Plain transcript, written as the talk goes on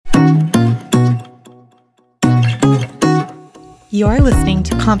You're listening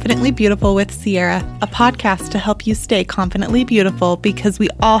to Confidently Beautiful with Sierra, a podcast to help you stay confidently beautiful because we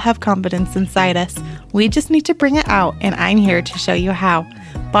all have confidence inside us. We just need to bring it out, and I'm here to show you how.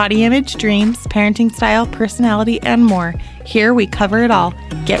 Body image, dreams, parenting style, personality, and more. Here we cover it all.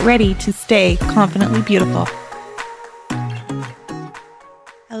 Get ready to stay confidently beautiful.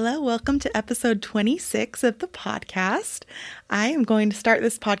 Hello, welcome to episode 26 of the podcast. I am going to start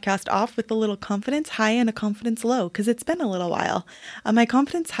this podcast off with a little confidence high and a confidence low because it's been a little while. My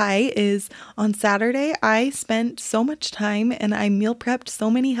confidence high is on Saturday. I spent so much time and I meal prepped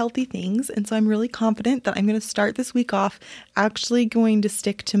so many healthy things. And so I'm really confident that I'm going to start this week off actually going to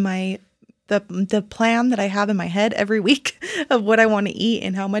stick to the plan that I have in my head every week of what I want to eat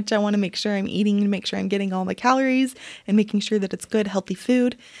and how much I want to make sure I'm eating and make sure I'm getting all the calories and making sure that it's good, healthy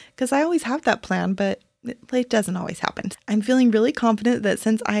food. Because I always have that plan, but it doesn't always happen. I'm feeling really confident that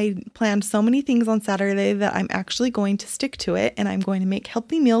since I planned so many things on Saturday that I'm actually going to stick to it and I'm going to make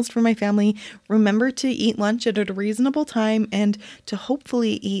healthy meals for my family, remember to eat lunch at a reasonable time, and to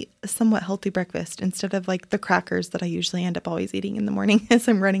hopefully eat a somewhat healthy breakfast instead of like the crackers that I usually end up always eating in the morning as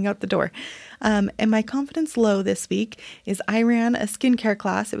I'm running out the door. And my confidence low this week is I ran a skincare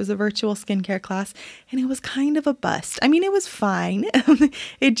class. It was a virtual skincare class and it was kind of a bust. I mean, it was fine.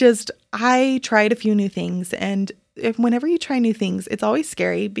 I tried a few new things, and whenever you try new things, it's always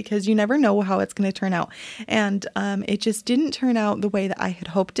scary because you never know how it's going to turn out. And it just didn't turn out the way that I had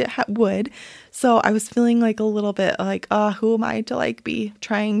hoped it would. So I was feeling like a little bit like, who am I to be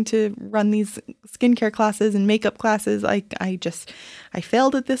trying to run these skincare classes and makeup classes? I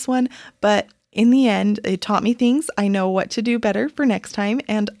failed at this one, but in the end, it taught me things. I know what to do better for next time.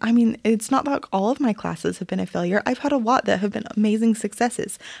 And I mean, it's not like all of my classes have been a failure. I've had a lot that have been amazing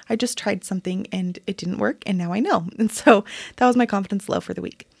successes. I just tried something and it didn't work, and now I know. And so that was my confidence low for the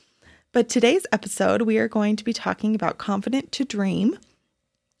week. But today's episode, we are going to be talking about confident to dream.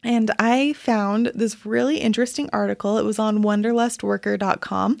 And I found this really interesting article. It was on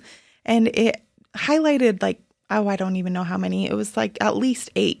wanderlustworker.com, and it highlighted I don't even know how many. It was at least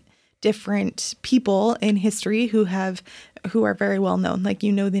 8 different people in history who are very well known.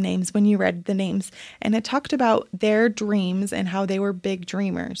 The names when you read the names. And it talked about their dreams and how they were big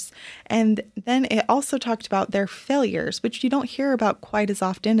dreamers. And then it also talked about their failures, which you don't hear about quite as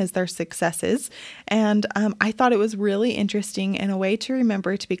often as their successes. And I thought it was really interesting and a way to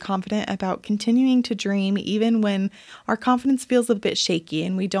remember to be confident about continuing to dream, even when our confidence feels a bit shaky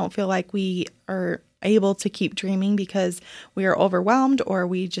and we don't feel like we are able to keep dreaming because we are overwhelmed, or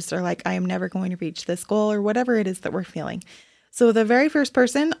we just are I am never going to reach this goal, or whatever it is that we're feeling. So the very first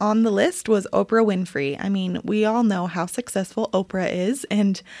person on the list was Oprah Winfrey. I mean, we all know how successful Oprah is.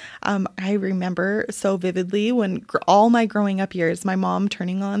 And I remember so vividly when all my growing up years, my mom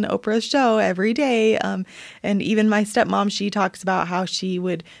turning on Oprah's show every day. And even my stepmom, she talks about how she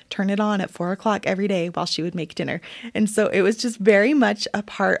would turn it on at 4:00 every day while she would make dinner. And so it was just very much a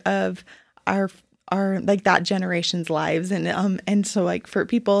part of our that generation's lives. And so for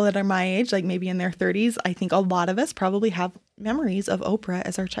people that are my age, maybe in their 30s, I think a lot of us probably have memories of Oprah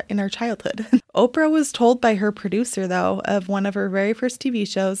as in our childhood. Oprah was told by her producer, though, of one of her very first TV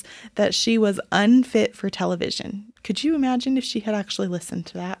shows that she was unfit for television. Could you imagine if she had actually listened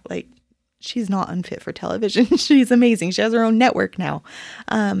to that? She's not unfit for television. She's amazing. She has her own network now.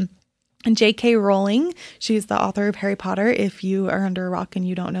 And J.K. Rowling, she's the author of Harry Potter, if you are under a rock and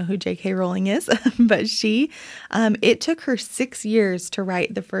you don't know who J.K. Rowling is. But it took her 6 years to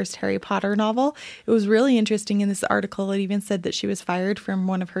write the first Harry Potter novel. It was really interesting in this article. It even said that she was fired from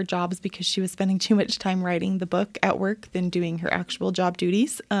one of her jobs because she was spending too much time writing the book at work than doing her actual job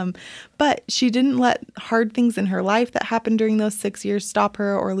duties. But she didn't let hard things in her life that happened during those 6 years stop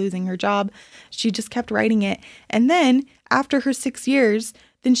her or losing her job. She just kept writing it. And then after her 6 years,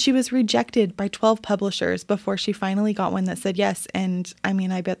 then she was rejected by 12 publishers before she finally got one that said yes. And I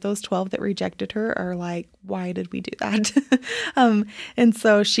mean, I bet those 12 that rejected her are why did we do that? And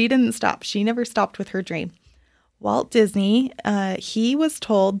so she didn't stop. She never stopped with her dream. Walt Disney, he was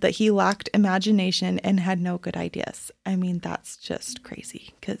told that he lacked imagination and had no good ideas. I mean, that's just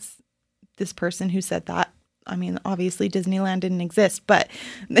crazy because this person who said that, I mean, obviously Disneyland didn't exist, but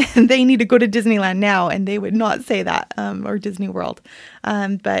they need to go to Disneyland now and they would not say that, or Disney World.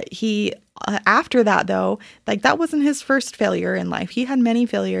 But he, after that though, that wasn't his first failure in life. He had many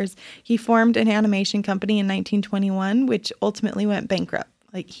failures. He formed an animation company in 1921, which ultimately went bankrupt.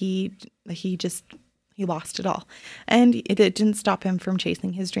 He lost it all. And it didn't stop him from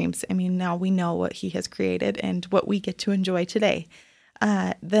chasing his dreams. I mean, now we know what he has created and what we get to enjoy today.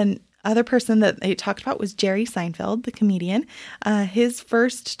 Then Other person that they talked about was Jerry Seinfeld, the comedian. His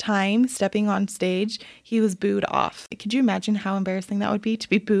first time stepping on stage, he was booed off. Could you imagine how embarrassing that would be to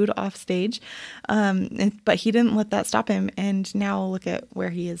be booed off stage? But he didn't let that stop him. And now look at where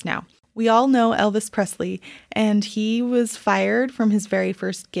he is now. We all know Elvis Presley, and he was fired from his very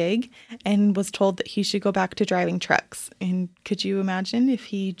first gig and was told that he should go back to driving trucks. And could you imagine if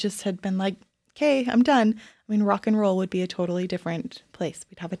he just had been like, okay, I'm done. I mean, rock and roll would be a totally different place.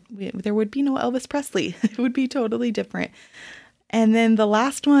 There would be no Elvis Presley. It would be totally different. And then the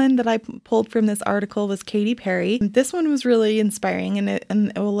last one that I pulled from this article was Katy Perry. This one was really inspiring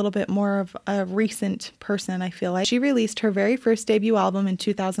and a little bit more of a recent person, I feel like. She released her very first debut album in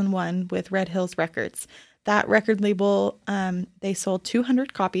 2001 with Red Hills Records. That record label, they sold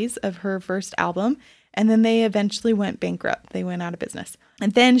 200 copies of her first album, and then they eventually went bankrupt. They went out of business.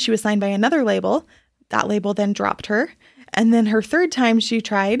 And then she was signed by another label. That label then dropped her. And then her third time she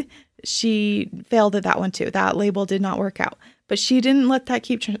tried, she failed at that one too. That label did not work out. But she didn't let that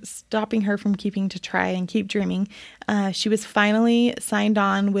keep stopping her from keeping to try and keep dreaming. She was finally signed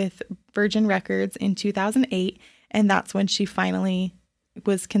on with Virgin Records in 2008, and that's when she finally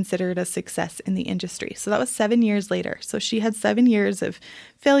was considered a success in the industry. So that was 7 years later. So she had 7 years of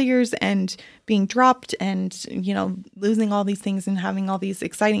failures and being dropped and, losing all these things and having all these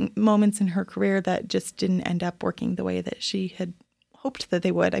exciting moments in her career that just didn't end up working the way that she had hoped that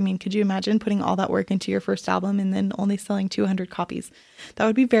they would. I mean, could you imagine putting all that work into your first album and then only selling 200 copies? That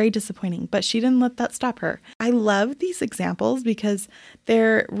would be very disappointing, but she didn't let that stop her. I love these examples because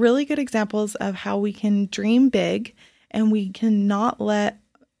they're really good examples of how we can dream big and we cannot let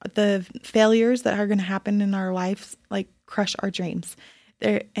the failures that are going to happen in our lives crush our dreams.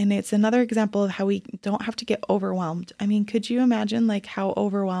 And it's another example of how we don't have to get overwhelmed. I mean, could you imagine how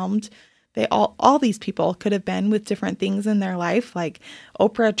overwhelmed all these people could have been with different things in their life, like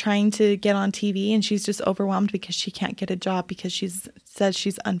Oprah trying to get on TV and she's just overwhelmed because she can't get a job because she says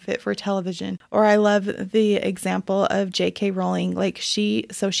she's unfit for television. Or I love the example of J.K. Rowling. She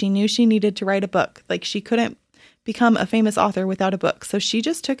knew she needed to write a book. She couldn't become a famous author without a book. So she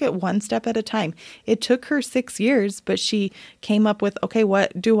just took it one step at a time. It took her 6 years, but she came up with, okay,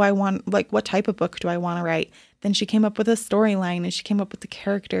 what do I want? What type of book do I want to write? Then she came up with a storyline and she came up with the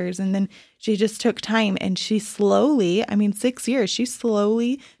characters. And then she just took time and she slowly, 6 years, she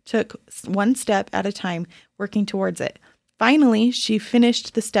slowly took one step at a time working towards it. Finally, she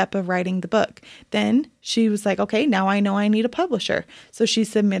finished the step of writing the book. Then she was like, okay, now I know I need a publisher. So she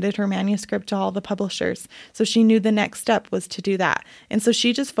submitted her manuscript to all the publishers. So she knew the next step was to do that. And so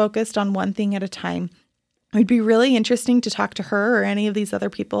she just focused on one thing at a time. It'd be really interesting to talk to her or any of these other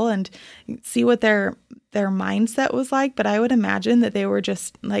people and see what their mindset was like. But I would imagine that they were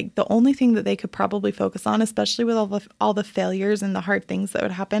just the only thing that they could probably focus on, especially with all the failures and the hard things that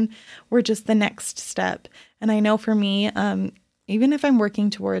would happen, were just the next step. And I know for me, even if I'm working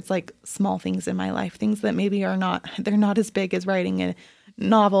towards small things in my life, things that maybe they're not as big as writing a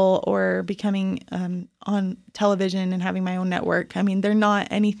novel or becoming on television and having my own network. They're not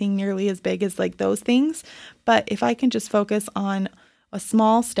anything nearly as big as those things. But if I can just focus on a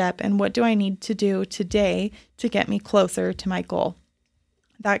small step and what do I need to do today to get me closer to my goal,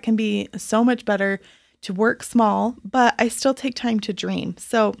 that can be so much better to work small, but I still take time to dream.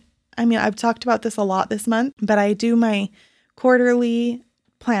 So, I've talked about this a lot this month, but I do my quarterly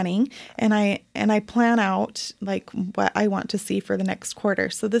planning and I plan out what I want to see for the next quarter.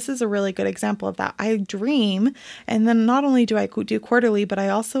 So this is a really good example of that. I dream, and then not only do I do quarterly, but I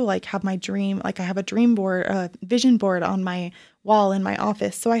also have my dream, I have a dream board, a vision board on my wall in my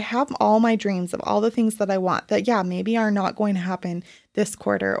office. So I have all my dreams of all the things that I want that, maybe are not going to happen this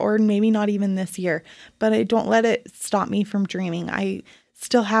quarter or maybe not even this year, but I don't let it stop me from dreaming. I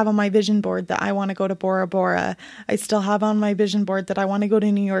still have on my vision board that I want to go to Bora Bora. I still have on my vision board that I want to go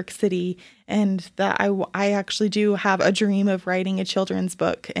to New York City, and that I actually do have a dream of writing a children's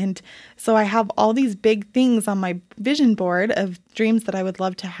book. And so I have all these big things on my vision board of dreams that I would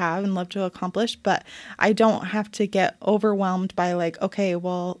love to have and love to accomplish, but I don't have to get overwhelmed by okay,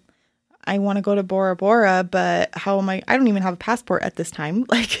 well, I want to go to Bora Bora, but I don't even have a passport at this time.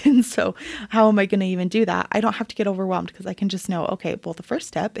 And so how am I going to even do that? I don't have to get overwhelmed because I can just know, okay, well, the first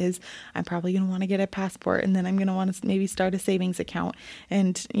step is I'm probably going to want to get a passport, and then I'm going to want to maybe start a savings account.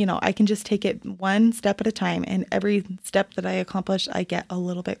 And, I can just take it one step at a time, and every step that I accomplish, I get a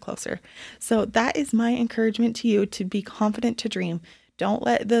little bit closer. So that is my encouragement to you, to be confident to dream. Don't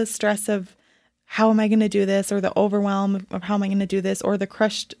let the stress of how am I going to do this, or the overwhelm of how am I going to do this, or the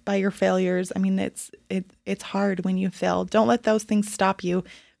crushed by your failures. It's hard when you fail. Don't let those things stop you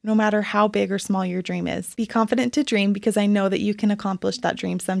no matter how big or small your dream is. Be confident to dream because I know that you can accomplish that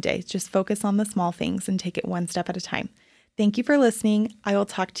dream someday. Just focus on the small things and take it one step at a time. Thank you for listening. I will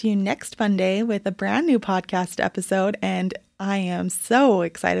talk to you next Monday with a brand new podcast episode, and I am so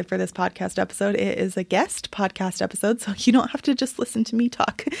excited for this podcast episode. It is a guest podcast episode, so you don't have to just listen to me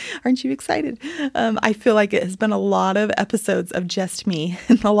talk. Aren't you excited? I feel like it has been a lot of episodes of just me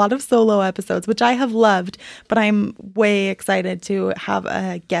and a lot of solo episodes, which I have loved, but I'm way excited to have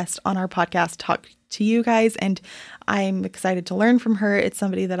a guest on our podcast talk to you guys, and I'm excited to learn from her. It's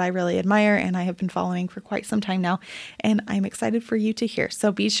somebody that I really admire and I have been following for quite some time now, and I'm excited for you to hear.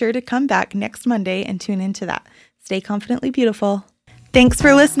 So be sure to come back next Monday and tune into that. Stay confidently beautiful. Thanks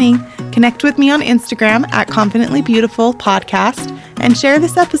for listening. Connect with me on Instagram at Confidently Beautiful Podcast and share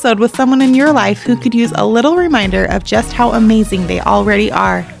this episode with someone in your life who could use a little reminder of just how amazing they already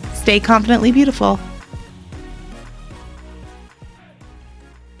are. Stay confidently beautiful.